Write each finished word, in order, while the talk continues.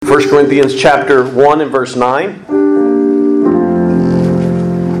1 Corinthians chapter 1 and verse 9.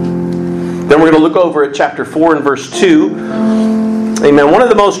 Then we're going to look over at chapter 4 and verse 2. Amen. One of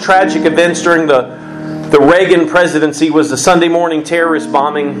the most tragic events during the Reagan presidency was the Sunday morning terrorist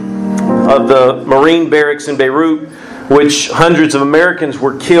bombing of the Marine barracks in Beirut, which hundreds of Americans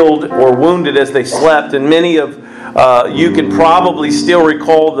were killed or wounded as they slept. And many of you can probably still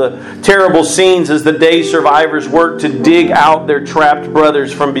recall the terrible scenes as the day survivors worked to dig out their trapped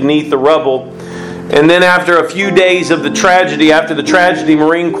brothers from beneath the rubble. And then after a few days of the tragedy,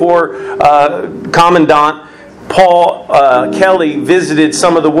 Marine Corps Commandant Paul Kelly visited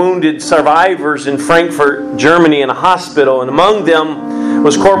some of the wounded survivors in Frankfurt, Germany, in a hospital. And among them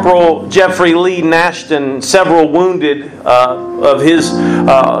was Corporal Jeffrey Lee Nashton, several wounded of his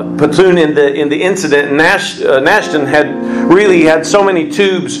platoon in the incident. And Nashton had so many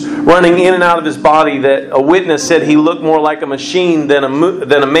tubes running in and out of his body that a witness said he looked more like a machine than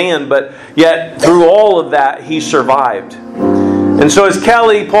a man. But yet, through all of that, he survived. And so as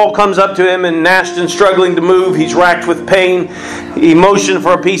Paul comes up to him, and Nashton struggling to move, he's racked with pain. He motioned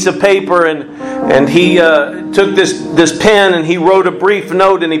for a piece of paper, and he took this pen and he wrote a brief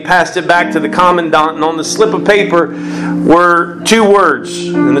note and he passed it back to the commandant. And on the slip of paper were two words,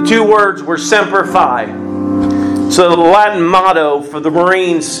 and the two words were Semper Fi. So the Latin motto for the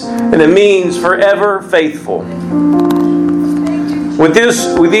Marines, and it means forever faithful. With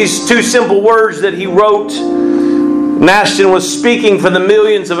these two simple words that he wrote, Nashton was speaking for the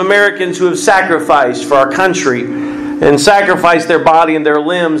millions of Americans who have sacrificed for our country and sacrificed their body and their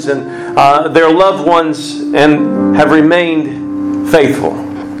limbs and their loved ones and have remained faithful.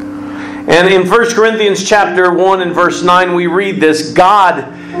 And in 1 Corinthians chapter 1 and verse 9 we read this: God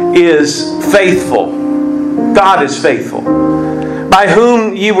is faithful. God is faithful. By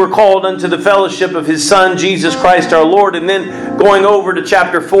whom ye were called unto the fellowship of His Son, Jesus Christ our Lord. And then going over to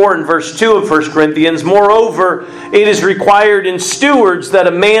chapter 4 and verse 2 of 1 Corinthians, moreover, it is required in stewards that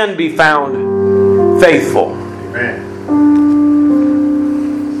a man be found faithful. Amen.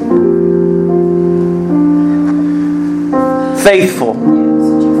 Faithful.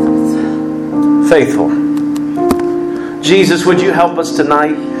 Faithful. Jesus, would you help us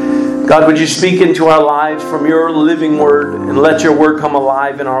tonight? God, would you speak into our lives from your living word and let your word come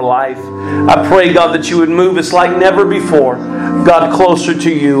alive in our life. I pray, God, that you would move us like never before, God, closer to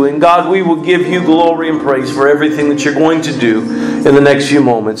you. And God, we will give you glory and praise for everything that you're going to do in the next few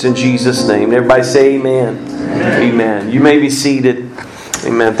moments. In Jesus' name. Everybody say amen. Amen. You may be seated.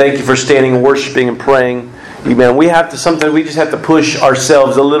 Amen. Thank you for standing and worshiping and praying. Amen. We just have to push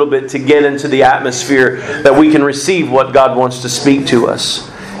ourselves a little bit to get into the atmosphere that we can receive what God wants to speak to us.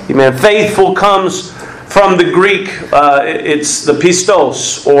 Amen. Faithful comes from the Greek. It's the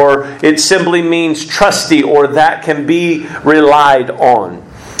pistos, or it simply means trusty, or that can be relied on.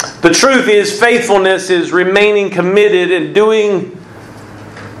 The truth is, faithfulness is remaining committed and doing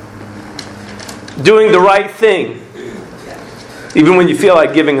the right thing, even when you feel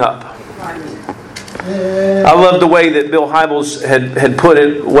like giving up. I love the way that Bill Hybels had put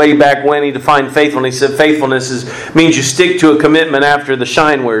it way back when he defined faithfulness. He said faithfulness means you stick to a commitment after the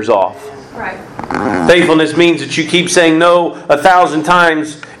shine wears off. Right. Faithfulness means that you keep saying no 1,000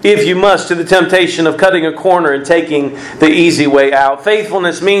 times if you must to the temptation of cutting a corner and taking the easy way out.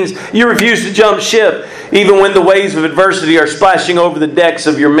 Faithfulness means you refuse to jump ship even when the waves of adversity are splashing over the decks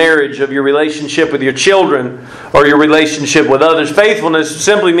of your marriage, of your relationship with your children, or your relationship with others. Faithfulness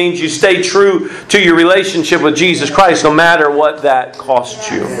simply means you stay true to your relationship with Jesus Christ no matter what that costs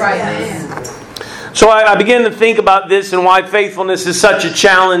you. Right. So I began to think about this and why faithfulness is such a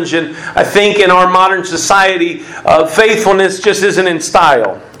challenge. And I think in our modern society, faithfulness just isn't in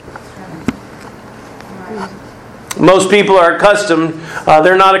style. Most people are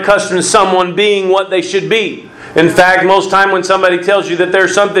they're not accustomed to someone being what they should be. In fact, most time when somebody tells you that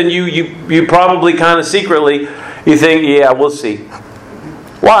there's something you probably kind of secretly, you think, yeah, we'll see.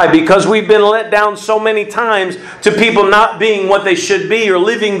 Why? Because we've been let down so many times to people not being what they should be or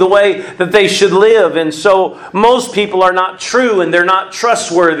living the way that they should live. And so most people are not true and they're not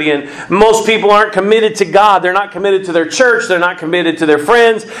trustworthy. And most people aren't committed to God. They're not committed to their church. They're not committed to their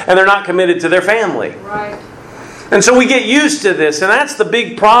friends. And they're not committed to their family. Right. And so we get used to this. And that's the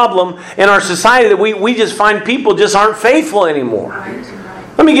big problem in our society, that we just find people just aren't faithful anymore. Right.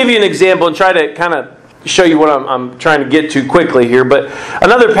 Let me give you an example and try to kind of show you what I'm trying to get to quickly here. But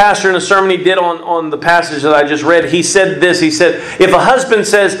another pastor in a sermon he did on the passage that I just read, he said this. He said, if a husband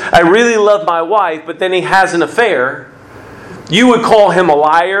says, I really love my wife, but then he has an affair, you would call him a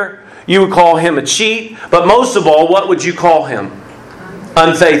liar. You would call him a cheat. But most of all, what would you call him?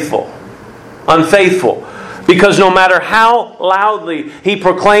 Unfaithful. Unfaithful. Because no matter how loudly he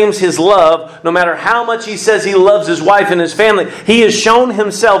proclaims his love, no matter how much he says he loves his wife and his family, he has shown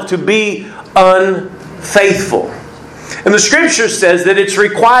himself to be unfaithful. And the Scripture says that it's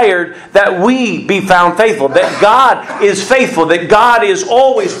required that we be found faithful, that God is faithful, that God is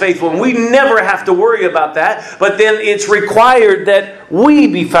always faithful, and we never have to worry about that. But then it's required that we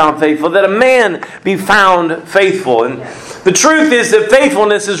be found faithful, that a man be found faithful. And the truth is that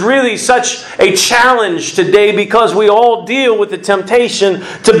faithfulness is really such a challenge today because we all deal with the temptation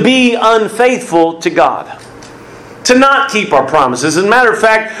to be unfaithful to God, to not keep our promises. As a matter of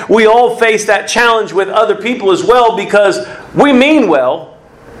fact, we all face that challenge with other people as well because we mean well,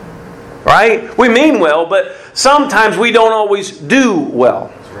 right? We mean well, but sometimes we don't always do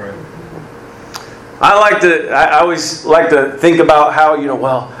well. That's right. I always like to think about how,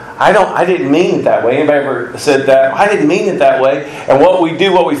 I didn't mean it that way. Anybody ever said that? I didn't mean it that way. And what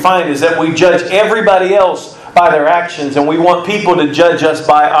we find is that we judge everybody else by their actions, and we want people to judge us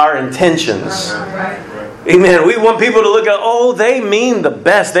by our intentions. Right. Amen. We want people to look at, they mean the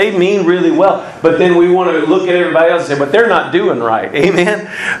best. They mean really well. But then we want to look at everybody else and say, but they're not doing right. Amen.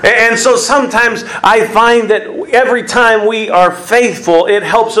 And so sometimes I find that every time we are faithful, it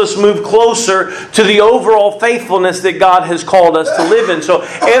helps us move closer to the overall faithfulness that God has called us to live in. So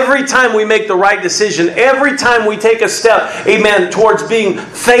every time we make the right decision, every time we take a step, amen, towards being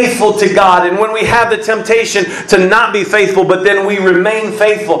faithful to God, and when we have the temptation to not be faithful, but then we remain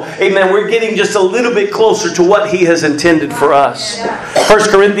faithful, amen, we're getting just a little bit closer to what He has intended for us. 1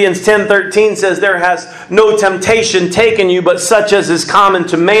 Corinthians 10:13 says, there has no temptation taken you, but such as is common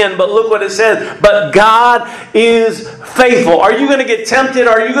to man. But look what it says, but God is faithful. Are you going to get tempted?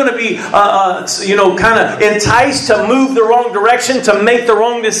 Are you going to be kind of enticed to move the wrong direction, to make the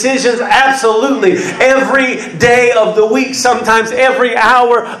wrong decisions? Absolutely. Every day of the week, sometimes every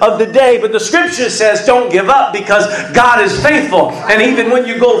hour of the day. But the Scripture says don't give up because God is faithful. And even when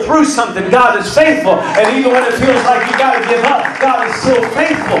you go through something, God is faithful. And even when it feels like you got to give up, God is still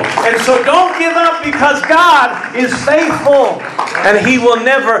faithful. And so don't give up because God is faithful. And He will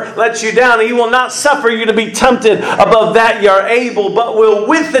never let you down. He will not suffer you to be tempted above that you are able, but will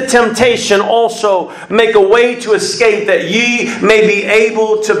with the temptation also make a way to escape, that ye may be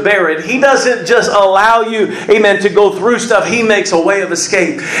able to bear it. He doesn't just allow you, amen, to go through stuff. He makes a way of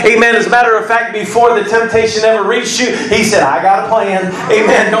escape. Amen. As a matter of fact, before the temptation ever reached you, He said, I got a plan.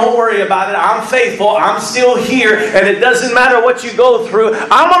 Amen. Don't worry about it. I'm faithful. I'm still here. And it doesn't matter what you go through.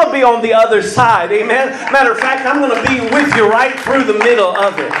 I'm going to be on the other side. Amen. Matter of fact, I'm going to be with you right through the middle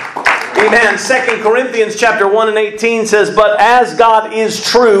of it. Amen. 2 Corinthians chapter 1 and 18 says, but as God is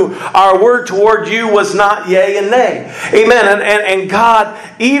true, our word toward you was not yea and nay. Amen. And God,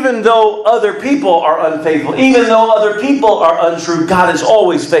 even though other people are unfaithful, even though other people are untrue, God is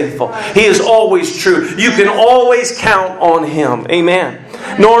always faithful. He is always true. You can always count on Him. Amen.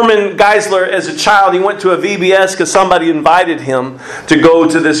 Norman Geisler, as a child, he went to a VBS because somebody invited him to go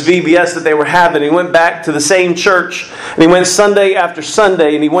to this VBS that they were having. He went back to the same church, and he went Sunday after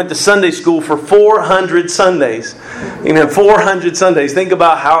Sunday, and he went to Sunday school for 400 Sundays. 400 Sundays. Think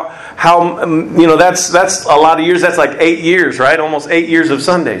about how that's a lot of years. That's like 8 years, right? Almost 8 years of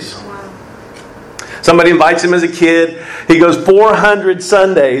Sundays. Somebody invites him as a kid. He goes 400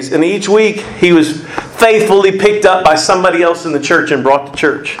 Sundays, and each week he was faithfully picked up by somebody else in the church and brought to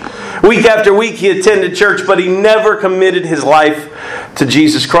church. Week after week he attended church, but he never committed his life to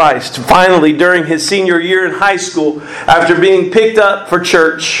Jesus Christ. Finally, during his senior year in high school, after being picked up for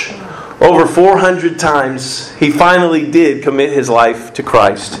church over 400 times, he finally did commit his life to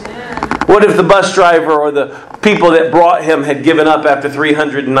Christ. What if the bus driver or the people that brought him had given up after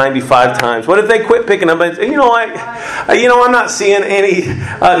 395 times? What if they quit picking up and say, I'm not seeing any,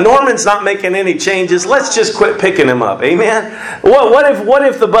 Norman's not making any changes. Let's just quit picking him up. Amen? What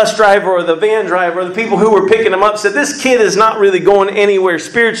if the bus driver or the van driver or the people who were picking him up said, this kid is not really going anywhere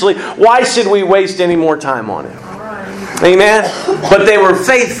spiritually. Why should we waste any more time on him? Amen. But they were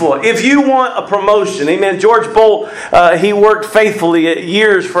faithful. If you want a promotion, amen. George Bolt, he worked faithfully at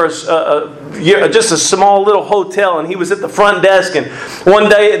years for just a small little hotel, and he was at the front desk. And one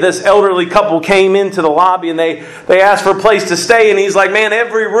day, this elderly couple came into the lobby, and they asked for a place to stay. And he's like, "Man,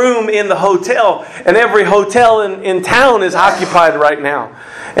 every room in the hotel and every hotel in town is occupied right now."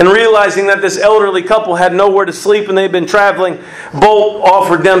 And realizing that this elderly couple had nowhere to sleep and they'd been traveling, Bolt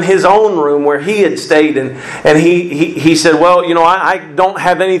offered them his own room where he had stayed. And he said, "Well, I don't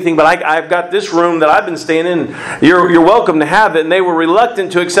have anything, but I've got this room that I've been staying in. You're welcome to have it." And they were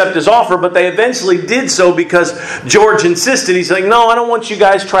reluctant to accept his offer, but they eventually did so because George insisted. He's like, no, I don't want you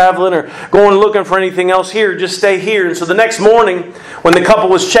guys traveling or going looking for anything else here. Just stay here. And so the next morning, when the couple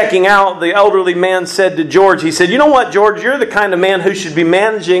was checking out, the elderly man said to George, he said, you know what, George, you're the kind of man who should be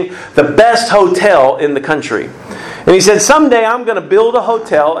managing the best hotel in the country. And he said, someday I'm going to build a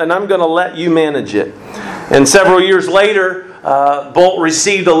hotel and I'm going to let you manage it. And several years later, Bolt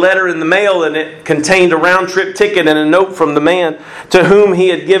received a letter in the mail, and it contained a round-trip ticket and a note from the man to whom he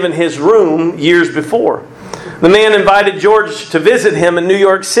had given his room years before. The man invited George to visit him in New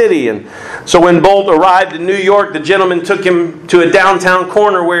York City. And so when Bolt arrived in New York, the gentleman took him to a downtown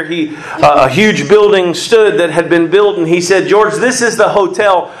corner where a huge building stood that had been built. And he said, George, this is the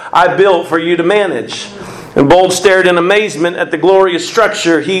hotel I built for you to manage. And Bolt stared in amazement at the glorious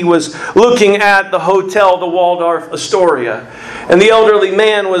structure. He was looking at the hotel, the Waldorf Astoria. And the elderly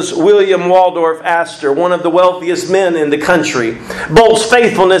man was William Waldorf Astor, one of the wealthiest men in the country. Bolt's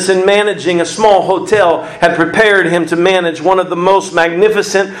faithfulness in managing a small hotel had prepared him to manage one of the most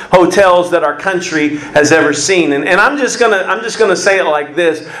magnificent hotels that our country has ever seen. And I'm just gonna say it like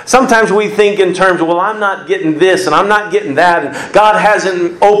this. Sometimes we think in terms of, well, I'm not getting this and I'm not getting that, and God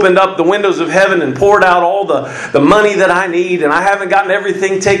hasn't opened up the windows of heaven and poured out all the money that I need, and I haven't gotten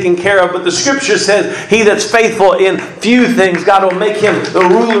everything taken care of. But the Scripture says, he that's faithful in few things, God will make him the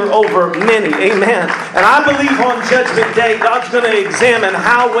ruler over many. Amen. And I believe on Judgment Day, God's going to examine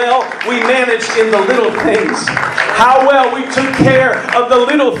how well we managed in the little things. How well we took care of the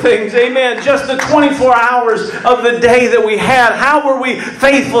little things. Amen. Just the 24 hours of the day that we had. How were we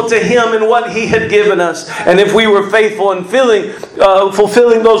faithful to Him and what He had given us? And if we were faithful in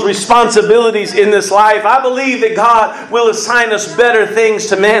fulfilling those responsibilities in this life, I believe that God will assign us better things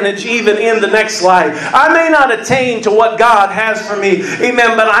to manage even in the next life. I may not attain to what God has for me,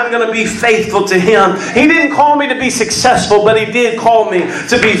 amen, but I'm going to be faithful to Him. He didn't call me to be successful, but He did call me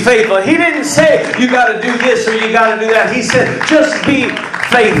to be faithful. He didn't say, you got to do this or you got to do that. He said, just be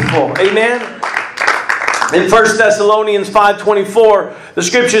faithful. Amen. In 1 Thessalonians 5:24, the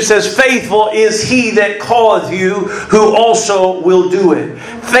Scripture says, faithful is He that calleth you, who also will do it.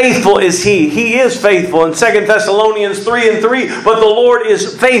 Faithful is He. He is faithful. In 2 Thessalonians 3:3, but the Lord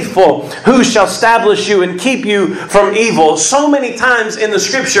is faithful, who shall establish you and keep you from evil. So many times in the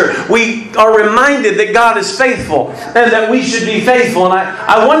Scripture, we are reminded that God is faithful and that we should be faithful. And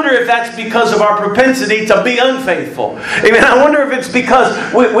I wonder if that's because of our propensity to be unfaithful. Amen. I wonder if it's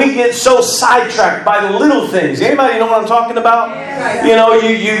because we get so sidetracked by the little things. Anybody know what I'm talking about? Yeah. You know,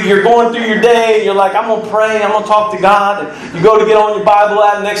 you're going through your day and you're like, I'm going to pray, I'm going to talk to God. And you go to get on your Bible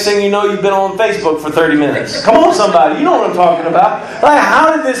app, and next thing you know, you've been on Facebook for 30 minutes. Come on, somebody. You know what I'm talking about. Like,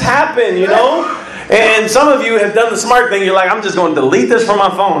 how did this happen, you know? And some of you have done the smart thing. You're like, I'm just going to delete this from my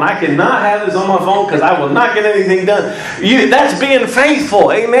phone. I cannot have this on my phone because I will not get anything done. That's being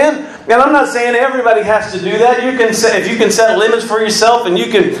faithful. Amen? And I'm not saying everybody has to do that. You can set, if you can set limits for yourself, and you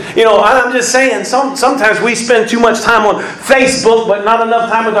can, I'm just saying sometimes we spend too much time on Facebook, but not enough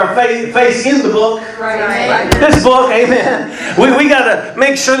time with our face in the book. Right. This book, amen. We got to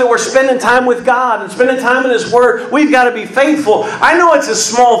make sure that we're spending time with God and spending time in His Word. We've got to be faithful. I know it's a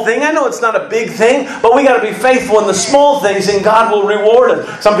small thing. I know it's not a big thing, but we got to be faithful in the small things, and God will reward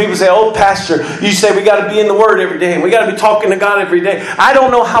us. Some people say, oh, Pastor, you say we got to be in the Word every day, and we got to be talking to God every day. I don't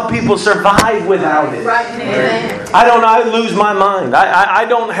know how people survive without it. Right. I don't know. I lose my mind. I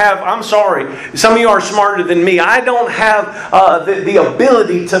don't have, I'm sorry. Some of you are smarter than me. I don't have the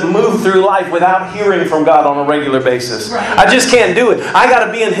ability to move through life without hearing from God on a regular basis. Right. I just can't do it. I got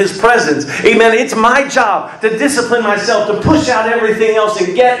to be in His presence. Amen. It's my job to discipline myself, to push out everything else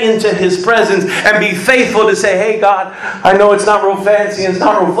and get into His presence and be faithful to say, hey God, I know it's not real fancy and it's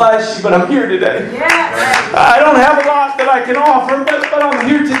not real flashy, but I'm here today. Yeah. I don't have a lot that I can offer, but I'm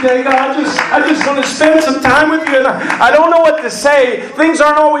here today, God. I just want to spend some time with you. And I don't know what to say. Things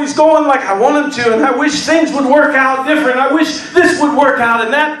aren't always going like I want them to. And I wish things would work out different. I wish this would work out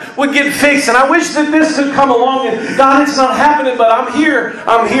and that would get fixed. And I wish that this could come along. And God, it's not happening, but I'm here.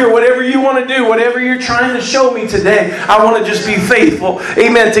 I'm here. Whatever you want to do, whatever you're trying to show me today, I want to just be faithful.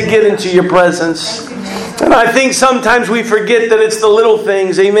 Amen. To get into your presence. And I think sometimes we forget that it's the little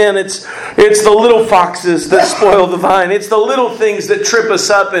things, amen. It's the little foxes that spoil the vine. It's the little things that trip us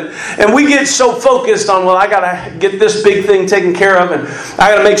up. And we get so focused on, well, I got to get this big thing taken care of. And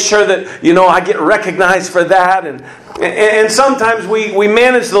I got to make sure that, I get recognized for that. And sometimes we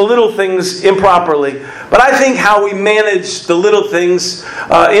manage the little things improperly. But I think how we manage the little things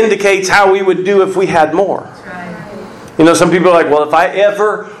indicates how we would do if we had more. Some people are like, well, if I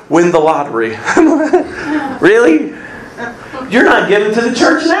ever win the lottery. Really? You're not giving to the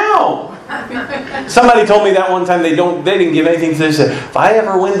church now. Somebody told me that one time they didn't give anything. They said, if I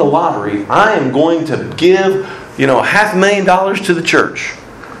ever win the lottery, I am going to give, $500,000 to the church.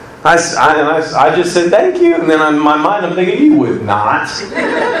 I just said, thank you. And then in my mind, I'm thinking, you would not.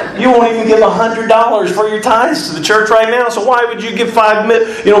 You won't even give $100 for your tithes to the church right now. So why would you give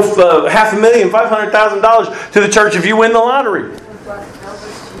 $500,000, $500,000 to the church if you win the lottery?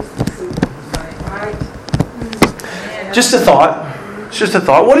 Just a thought. It's just a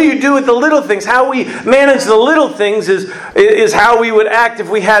thought. What do you do with the little things? How we manage the little things is how we would act if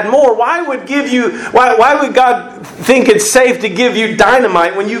we had more. Why would God think it's safe to give you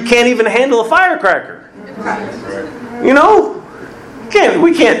dynamite when you can't even handle a firecracker?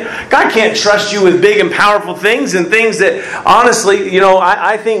 God can't trust you with big and powerful things and things that, honestly,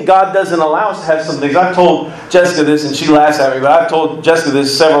 I think God doesn't allow us to have some things. I've told Jessica this, and she laughs at me, but I've told Jessica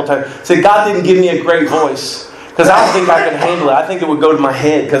this several times. I said, God didn't give me a great voice because I don't think I could handle it. I think it would go to my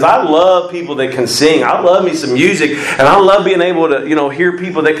head because I love people that can sing. I love me some music, and I love being able to, hear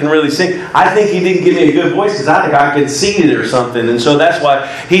people that can really sing. I think He didn't give me a good voice because I think I could sing it or something, and so that's why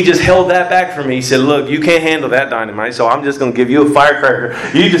He just held that back from me. He said, look, you can't handle that dynamite, so I'm just going to give you a firecracker.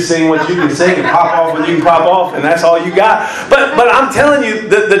 You just sing what you can sing and pop off what you can pop off, and that's all you got. But I'm telling you,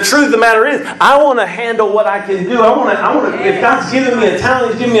 the truth of the matter is, I want to handle what I can do. I want to. If God's given me a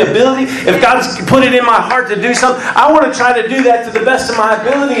talent, He's given me ability. If God's put it in my heart to do something, I want to try to do that to the best of my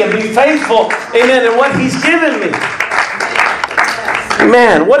ability and be faithful, amen, in what He's given me.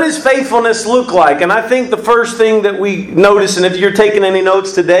 Man, what does faithfulness look like? And I think the first thing that we notice, and if you're taking any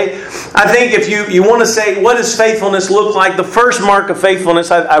notes today, I think if you want to say, what does faithfulness look like? The first mark of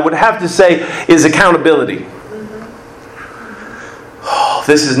faithfulness, I would have to say, is accountability. Oh,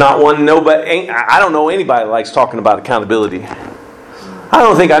 this is not one, I don't know anybody that likes talking about accountability. I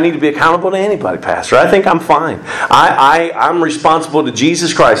don't think I need to be accountable to anybody, Pastor. I think I'm fine. I'm responsible to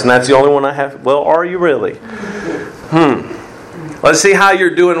Jesus Christ, and that's the only one I have. Well, are you really? Let's see how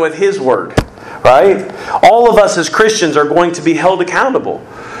you're doing with His Word, right? All of us as Christians are going to be held accountable.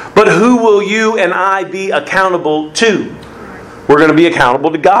 But who will you and I be accountable to? We're going to be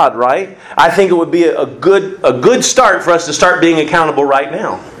accountable to God, right? I think it would be a good start for us to start being accountable right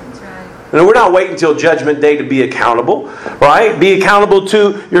now. And we're not waiting until Judgment Day to be accountable, right? Be accountable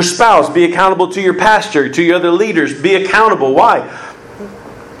to your spouse. Be accountable to your pastor, to your other leaders. Be accountable. Why?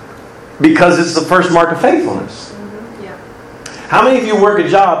 Because it's the first mark of faithfulness. Yeah. How many of you work a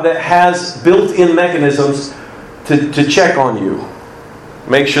job that has built-in mechanisms to check on you?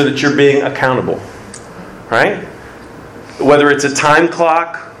 Make sure that you're being accountable, right? Whether it's a time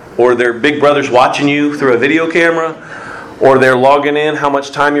clock or their big brother's watching you through a video camera, or they're logging in how much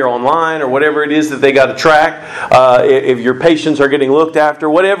time you're online, or whatever it is that they got to track. If your patients are getting looked after,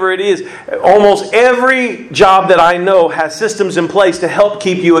 whatever it is. Almost every job that I know has systems in place to help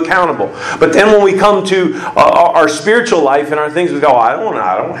keep you accountable. But then when we come to our spiritual life and our things, we go, I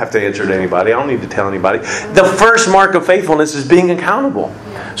don't have to answer to anybody. I don't need to tell anybody. The first mark of faithfulness is being accountable.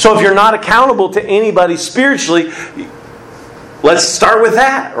 So if you're not accountable to anybody spiritually, let's start with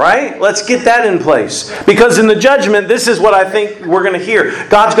that, right? Let's get that in place. Because in the judgment, this is what I think we're going to hear.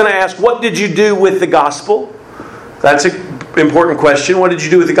 God's going to ask, what did you do with the gospel? That's an important question. What did you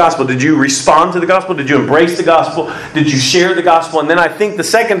do with the gospel? Did you respond to the gospel? Did you embrace the gospel? Did you share the gospel? And then I think the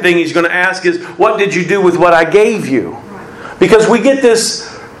second thing He's going to ask is, what did you do with what I gave you? Because we get this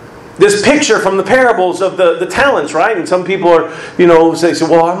picture from the parables of the talents, right? And some people are, say,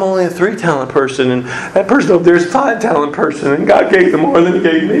 well, I'm only a 3-talent person, and that person over there is a 5-talent person, and God gave them more than He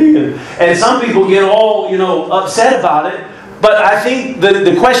gave me. And some people get all, upset about it. But I think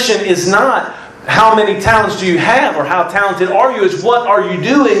the question is not how many talents do you have or how talented are you, is what are you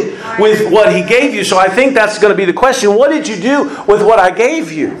doing with what He gave you. So I think that's going to be the question. What did you do with what I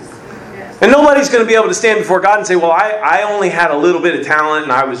gave you? And nobody's going to be able to stand before God and say, well, I only had a little bit of talent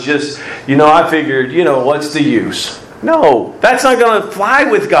and I was just, I figured, what's the use? No, that's not going to fly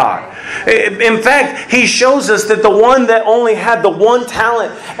with God. In fact, He shows us that the one that only had the one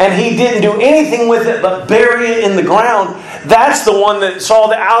talent and he didn't do anything with it but bury it in the ground, that's the one that saw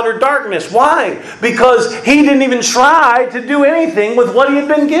the outer darkness. Why? Because he didn't even try to do anything with what he had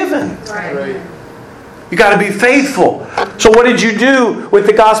been given. Right. You got to be faithful. So what did you do with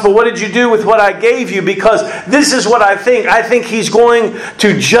the gospel? What did you do with what I gave you? Because this is what I think. I think He's going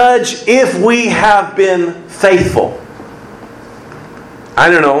to judge if we have been faithful. I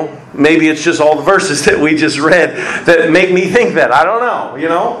don't know. Maybe it's just all the verses that we just read that make me think that. I don't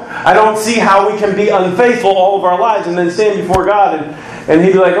know. I don't see how we can be unfaithful all of our lives and then stand before God and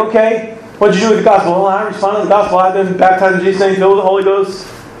He'd be like, okay, what did you do with the gospel? Well, I responded to the gospel. I've been baptized in Jesus' name, filled with the Holy Ghost.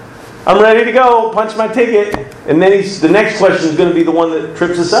 I'm ready to go. Punch my ticket. And then the next question is going to be the one that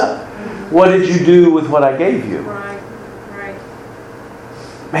trips us up. What did you do with what I gave you? Right.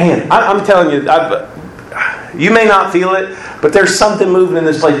 Man, I'm telling you, you may not feel it, but there's something moving in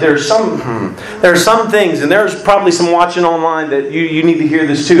this place. There are some things, and there's probably some watching online that you need to hear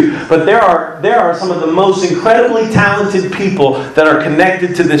this too. But there are some of the most incredibly talented people that are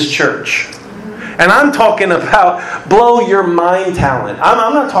connected to this church. And I'm talking about blow your mind talent.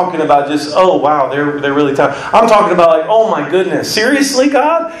 I'm not talking about just, oh wow, they're really talented. I'm talking about like, oh my goodness, seriously,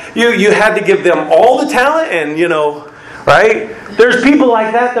 God? You had to give them all the talent and, right? There's people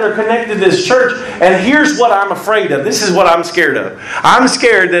like that are connected to this church. And here's what I'm afraid of. This is what I'm scared of. I'm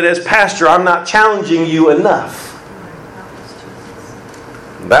scared that as pastor, I'm not challenging you enough.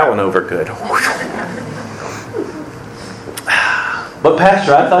 That one over good. But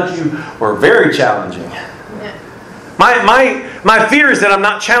pastor, I thought you were very challenging. My fear is that I'm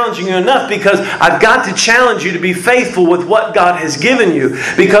not challenging you enough because I've got to challenge you to be faithful with what God has given you.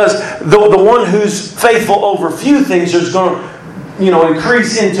 Because the one who's faithful over few things is going to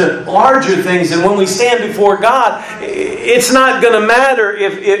increase into larger things. And when we stand before God, it's not going to matter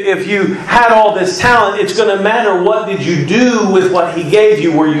if you had all this talent. It's going to matter what did you do with what He gave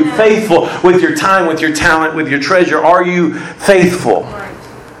you. Were you faithful with your time, with your talent, with your treasure? Are you faithful?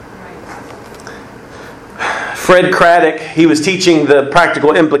 Fred Craddock, he was teaching the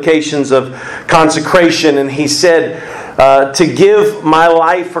practical implications of consecration, and he said, to give my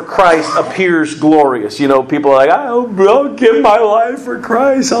life for Christ appears glorious. People are like, I'll give my life for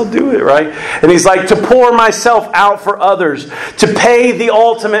Christ. I'll do it, right? And he's like, to pour myself out for others, to pay the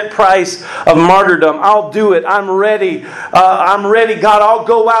ultimate price of martyrdom. I'll do it. I'm ready. I'm ready, God. I'll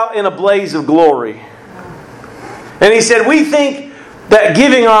go out in a blaze of glory. And he said, we think that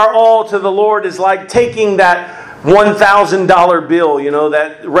giving our all to the Lord is like taking that $1,000 bill,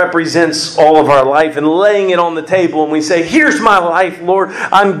 that represents all of our life, and laying it on the table, and we say, here's my life, Lord,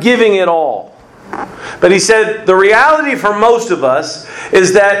 I'm giving it all. But he said, the reality for most of us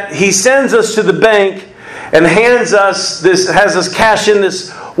is that He sends us to the bank and has us cash in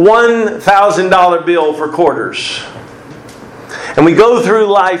this $1,000 bill for quarters. And we go through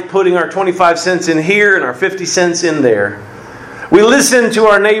life putting our 25 cents in here and our 50 cents in there. We listen to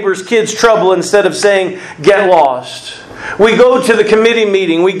our neighbor's kids' trouble instead of saying, get lost. We go to the committee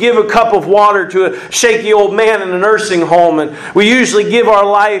meeting. We give a cup of water to a shaky old man in a nursing home. And we usually give our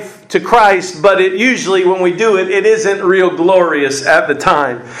life to Christ, but usually when we do it, it isn't real glorious at the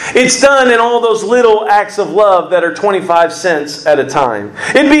time. It's done in all those little acts of love that are 25 cents at a time.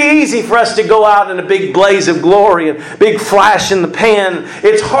 It'd be easy for us to go out in a big blaze of glory and big flash in the pan.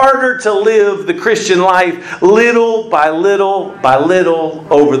 It's harder to live the Christian life little by little by little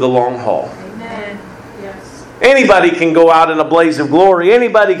over the long haul. Anybody can go out in a blaze of glory.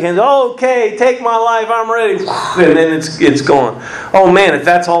 Anybody can, okay, take my life, I'm ready. And then it's gone. Oh man, if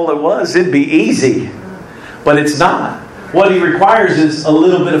that's all it was, it'd be easy. But it's not. What He requires is a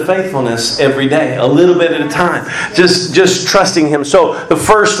little bit of faithfulness every day, a little bit at a time. Just trusting Him. So the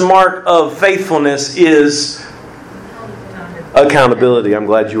first mark of faithfulness is accountability. I'm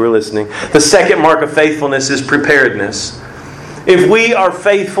glad you were listening. The second mark of faithfulness is preparedness. If we are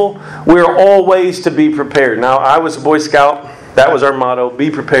faithful, we're always to be prepared. Now, I was a Boy Scout. That was our motto.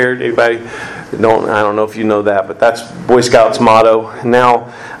 Be prepared. Everybody, I don't know if you know that, but that's Boy Scouts' motto.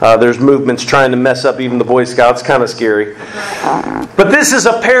 Now, there's movements trying to mess up even the Boy Scouts. Kind of scary. But this is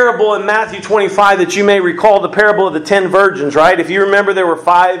a parable in Matthew 25 that you may recall, the parable of the 10 virgins, right? If you remember, there were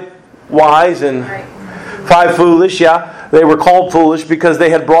 5 wise and 5 foolish, yeah. They were called foolish because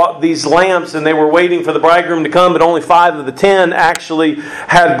they had brought these lamps and they were waiting for the bridegroom to come, but only 5 of the 10 actually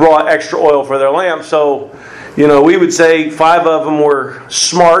had brought extra oil for their lamps. So, we would say 5 of them were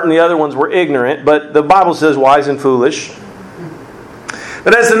smart and the other ones were ignorant, but the Bible says wise and foolish.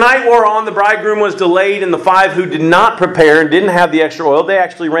 But as the night wore on, the bridegroom was delayed, and the 5 who did not prepare and didn't have the extra oil, they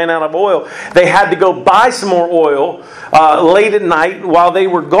actually ran out of oil. They had to go buy some more oil late at night. While they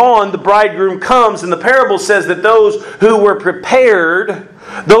were gone, the bridegroom comes, and the parable says that those who were prepared,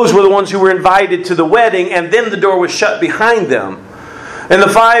 those were the ones who were invited to the wedding, and then the door was shut behind them. And the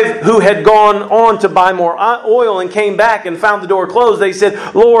 5 who had gone on to buy more oil and came back and found the door closed, they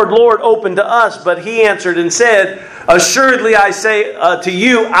said, Lord, Lord, open to us. But He answered and said, assuredly I say to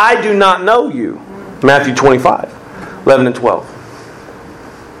you, I do not know you. Matthew 25, 11 and 12.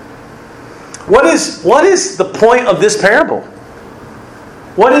 What is the point of this parable?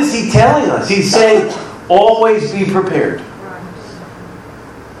 What is He telling us? He's saying, always be prepared.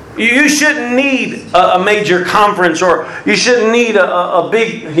 You shouldn't need a major conference, or you shouldn't need a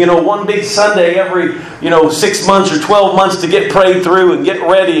big, one big Sunday every, 6 months or 12 months to get prayed through and get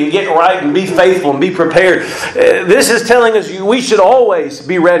ready and get right and be faithful and be prepared. This is telling us we should always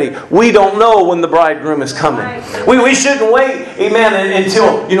be ready. We don't know when the bridegroom is coming. We shouldn't wait, amen,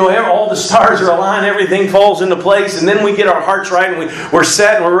 until, all the stars are aligned, everything falls into place, and then we get our hearts right and we're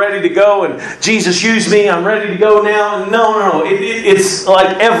set and we're ready to go, and Jesus, use me, I'm ready to go now. No. It's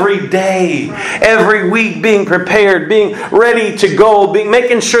like every day, every week being prepared, being ready to go,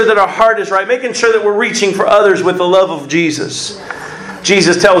 making sure that our heart is right, making sure that we're reaching for others with the love of Jesus.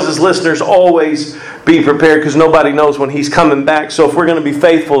 Jesus tells his listeners, always be prepared, because nobody knows when he's coming back. So if we're going to be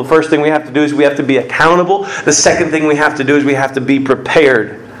faithful, the first thing we have to do is we have to be accountable. The second thing we have to do is we have to be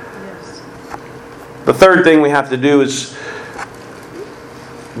prepared. The third thing we have to do is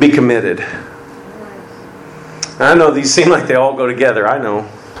be committed. I know these seem like they all go together. I know.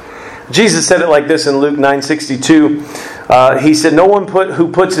 Jesus said it like this in Luke 9:62. He said, "No one who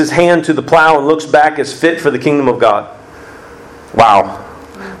puts his hand to the plow and looks back is fit for the kingdom of God." Wow.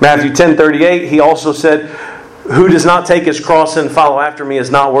 Matthew 10:38, he also said, "Who does not take his cross and follow after me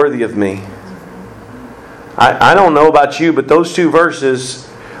is not worthy of me." I don't know about you, but those two verses,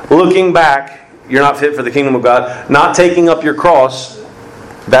 looking back, you're not fit for the kingdom of God. Not taking up your cross,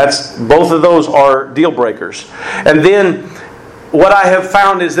 both of those are deal breakers. And then what I have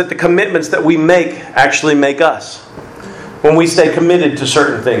found is that the commitments that we make actually make us. When we stay committed to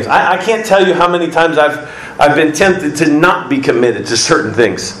certain things. I can't tell you how many times I've been tempted to not be committed to certain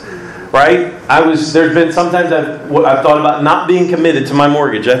things. Right? There's been sometimes I've thought about not being committed to my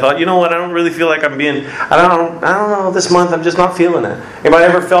mortgage. I thought, you know what, I don't really feel like I'm being, I don't know, this month I'm just not feeling it. Anybody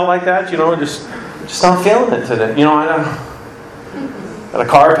ever felt like that? Just not feeling it today. I don't. Got a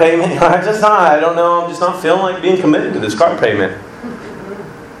car payment? I don't know. I'm just not feeling like being committed to this car payment.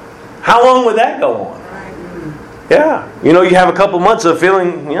 How long would that go on? Yeah. You have a couple months of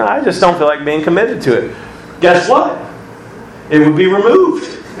feeling, I just don't feel like being committed to it. Guess what? It would be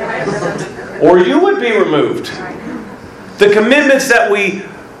removed. Or you would be removed. The commitments that we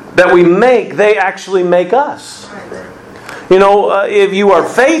make, they actually make us. If you are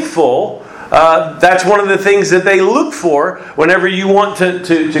faithful, that's one of the things that they look for whenever you want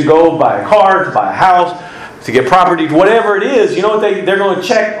to go buy a car, to buy a house, to get property, whatever it is. You know what they're going to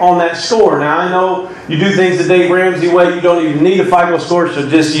check on that score. Now, I know you do things the Dave Ramsey way. You don't even need a FICO score, so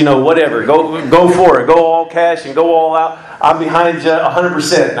just, whatever. Go for it. Go all cash and go all out. I'm behind you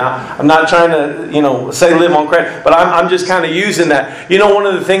 100%. Now, I'm not trying to, say live on credit, but I'm just kind of using that. One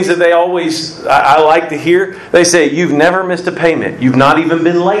of the things that they always, I like to hear, they say, you've never missed a payment. You've not even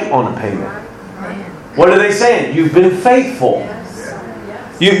been late on a payment. What are they saying? You've been faithful.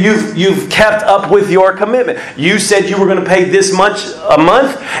 You've kept up with your commitment. You said you were going to pay this much a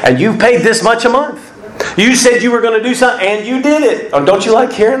month, and you've paid this much a month. You said you were going to do something, and you did it. Oh, don't you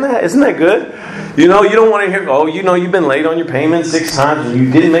like hearing that? Isn't that good? You don't want to hear, you've been late on your payment 6 times, and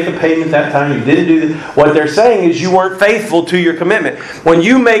you didn't make a payment that time, you didn't do this. What they're saying is you weren't faithful to your commitment. When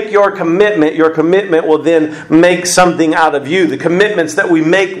you make your commitment will then make something out of you. The commitments that we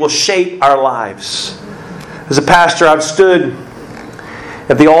make will shape our lives. As a pastor, I've stood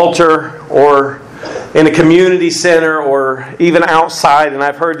at the altar or in a community center or even outside, and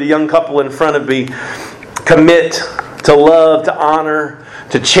I've heard the young couple in front of me commit to love, to honor,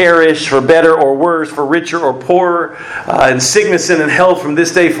 to cherish, for better or worse, for richer or poorer, in sickness and in health from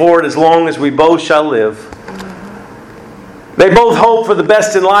this day forward, as long as we both shall live. They both hope for the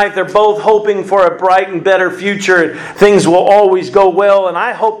best in life. They're both hoping for a bright and better future. Things will always go well, and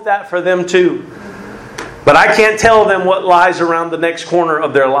I hope that for them too. But I can't tell them what lies around the next corner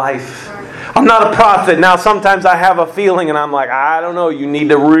of their life. I'm not a prophet. Now, sometimes I have a feeling and I'm like, I don't know, you need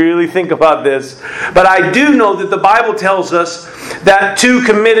to really think about this. But I do know that the Bible tells us that two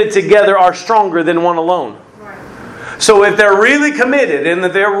committed together are stronger than one alone. So if they're really committed and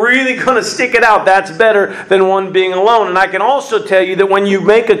that they're really going to stick it out, that's better than one being alone. And I can also tell you that when you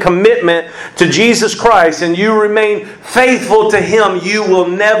make a commitment to Jesus Christ and you remain faithful to Him, you will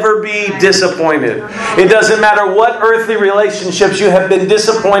never be disappointed. It doesn't matter what earthly relationships you have been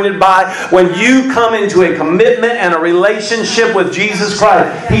disappointed by. When you come into a commitment and a relationship with Jesus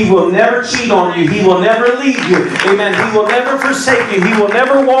Christ, He will never cheat on you. He will never leave you. Amen. He will never forsake you. He will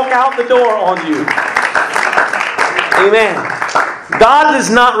never walk out the door on you. Amen. God does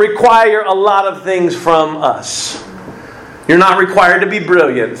not require a lot of things from us. You're not required to be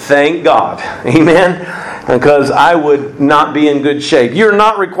brilliant. Thank God. Amen. Because I would not be in good shape. You're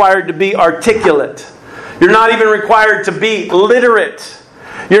not required to be articulate. You're not even required to be literate.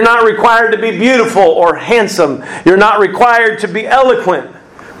 You're not required to be beautiful or handsome. You're not required to be eloquent.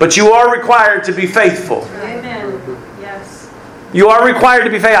 But you are required to be faithful. Amen. Yes. You are required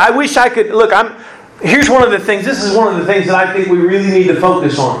to be faithful. I wish I could... Look, here's one of the things. This is one of the things that I think we really need to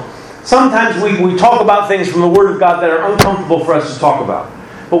focus on. Sometimes we talk about things from the Word of God that are uncomfortable for us to talk about.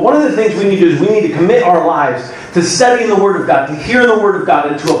 But one of the things we need to do is we need to commit our lives to studying the Word of God, to hearing the Word of God,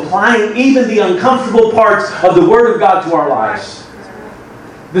 and to applying even the uncomfortable parts of the Word of God to our lives.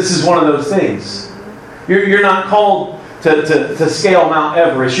 This is one of those things. You're not called to scale Mount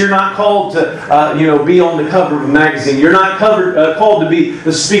Everest. You're not called to be on the cover of a magazine. You're not called to be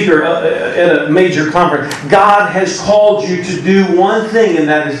the speaker at a major conference. God has called you to do one thing, and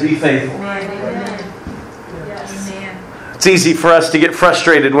that is be faithful. It's easy for us to get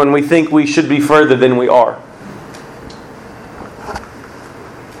frustrated when we think we should be further than we are.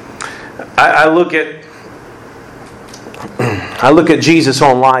 I look at Jesus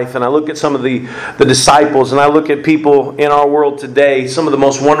on life, and I look at some of the disciples, and I look at people in our world today, some of the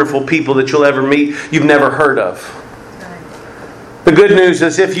most wonderful people that you'll ever meet, you've never heard of. The good news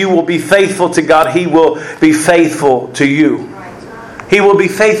is if you will be faithful to God, He will be faithful to you. He will be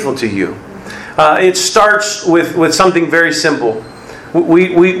faithful to you. It starts with something very simple.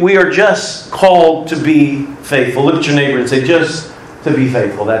 We are just called to be faithful. Look at your neighbor and say, just to be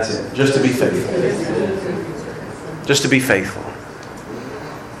faithful. That's it. Just to be faithful. Just to be faithful.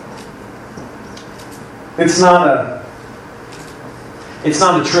 It's not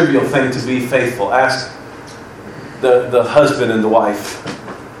a trivial thing to be faithful. Ask the husband and the wife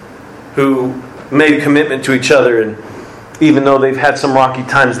who made a commitment to each other, and even though they've had some rocky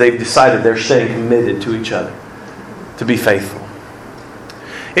times, they've decided they're staying committed to each other to be faithful.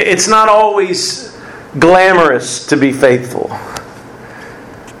 It's not always glamorous to be faithful,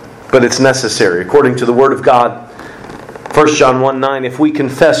 but it's necessary. According to the Word of God, 1 John 1:9, if we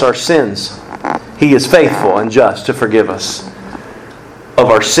confess our sins, He is faithful and just to forgive us of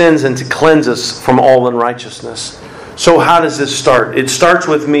our sins and to cleanse us from all unrighteousness. So how does this start? It starts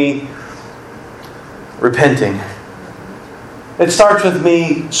with me repenting. It starts with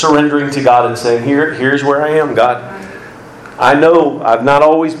me surrendering to God and saying, here's where I am, God. I know I've not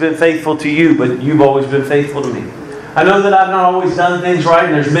always been faithful to you, but you've always been faithful to me. I know that I've not always done things right,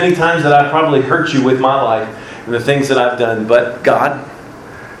 and there's many times that I've probably hurt you with my life and the things that I've done. But God,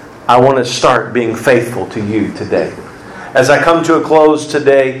 I want to start being faithful to you today. As I come to a close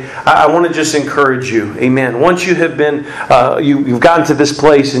today, I want to just encourage you. Amen. Once you have been, you've gotten to this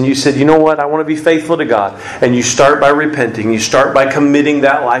place and you said, you know what, I want to be faithful to God. And you start by repenting. You start by committing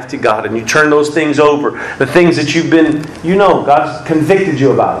that life to God. And you turn those things over. The things that you've been, God's convicted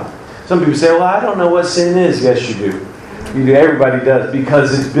you about them. Some people say, well, I don't know what sin is. Yes, you do. You do. Everybody does,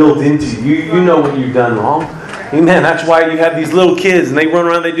 because it's built into you. You know when you've done wrong. Amen. That's why you have these little kids and they run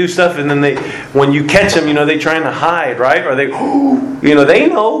around, they do stuff, and then when you catch them, they're trying to hide, right? Or they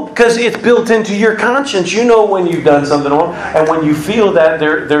know, because it's built into your conscience. You know when you've done something wrong, and when you feel that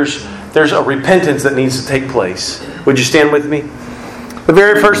there's a repentance that needs to take place. Would you stand with me? The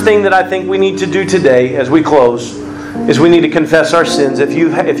very first thing that I think we need to do today as we close is we need to confess our sins. If you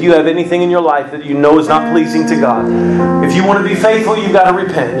have anything in your life that you know is not pleasing to God, if you want to be faithful, you've got to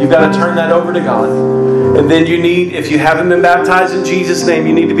repent. You've got to turn that over to God. And then if you haven't been baptized in Jesus' name,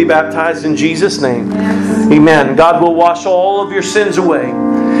 you need to be baptized in Jesus' name. Yes. Amen. God will wash all of your sins away.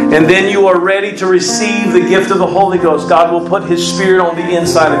 And then you are ready to receive the gift of the Holy Ghost. God will put His Spirit on the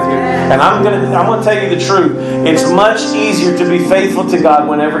inside of you. And I'm going to tell you the truth. It's much easier to be faithful to God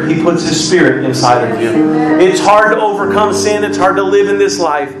whenever He puts His Spirit inside of you. It's hard to overcome sin. It's hard to live in this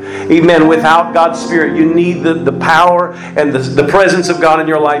life. Amen. Without God's Spirit, you need the power and the presence of God in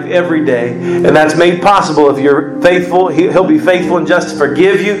your life every day. And that's made possible if you're faithful. He'll be faithful and just to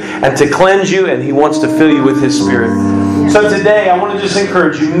forgive you and to cleanse you. And He wants to fill you with His Spirit. So today, I want to just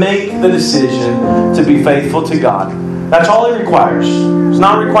encourage you, make the decision to be faithful to God. That's all He requires. It's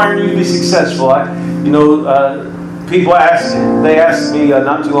not requiring you to be successful. People asked me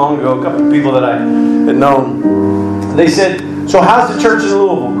not too long ago, a couple of people that I had known, they said, so how's the church in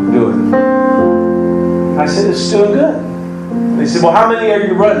Louisville doing? I said, it's doing good. They said, well, how many are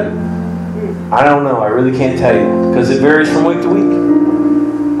you running? I don't know. I really can't tell you, because it varies from week to week.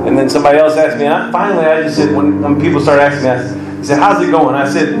 And then somebody else asked me, and I just said, when people started asking me, he said, how's it going? I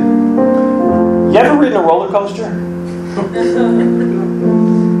said, you ever ridden a roller coaster?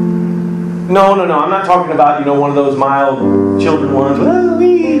 No. I'm not talking about, one of those mild children ones.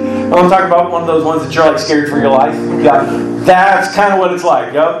 No, I'm talking about one of those ones that you're like scared for your life. Yeah, that's kind of what it's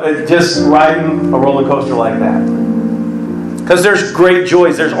like. Yep, just riding a roller coaster like that. Because there's great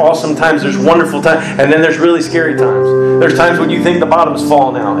joys, there's awesome times, there's wonderful times, and then there's really scary times. There's times when you think the bottom's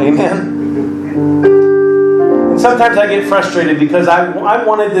falling out. Amen? And sometimes I get frustrated because I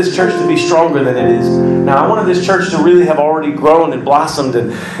wanted this church to be stronger than it is. Now, I wanted this church to really have already grown and blossomed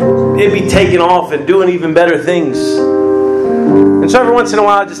and it be taking off and doing even better things. And so every once in a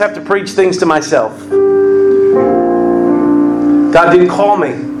while, I just have to preach things to myself. God didn't call me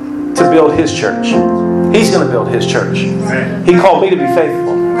to build His church. He's going to build His church. He called me to be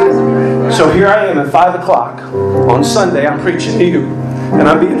faithful. So here I am at 5 o'clock on Sunday. I'm preaching to you. And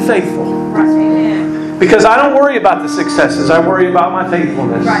I'm being faithful. Because I don't worry about the successes. I worry about my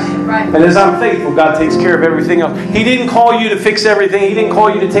faithfulness. And as I'm faithful, God takes care of everything else. He didn't call you to fix everything. He didn't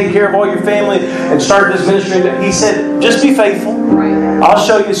call you to take care of all your family and start this ministry. He said, just be faithful. I'll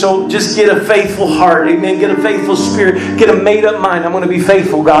show you. So just get a faithful heart. Amen. Get a faithful spirit. Get a made up mind. I'm going to be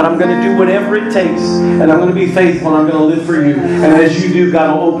faithful, God. I'm going to do whatever it takes. And I'm going to be faithful. And I'm going to live for you. And as you do,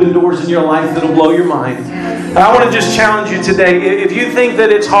 God will open doors in your life that'll blow your mind. And I want to just challenge you today. If you think that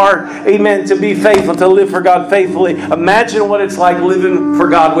it's hard, amen, to be faithful, to live for God faithfully, imagine what it's like living for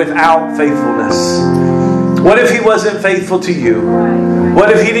God without faithfulness. What if He wasn't faithful to you? What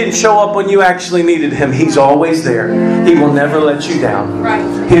if He didn't show up when you actually needed Him? He's always there. He will never let you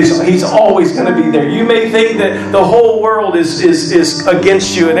down. He's always going to be there. You may think that the whole world is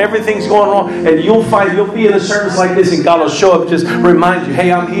against you and everything's going wrong, and you'll be in a service like this and God will show up, just remind you,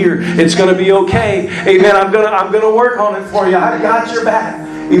 hey, I'm here. It's going to be okay. Amen. I'm going to work on it for you. I got your back.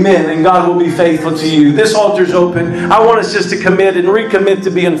 Amen. And God will be faithful to you. This altar's open. I want us just to commit and recommit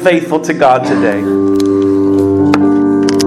to being faithful to God today.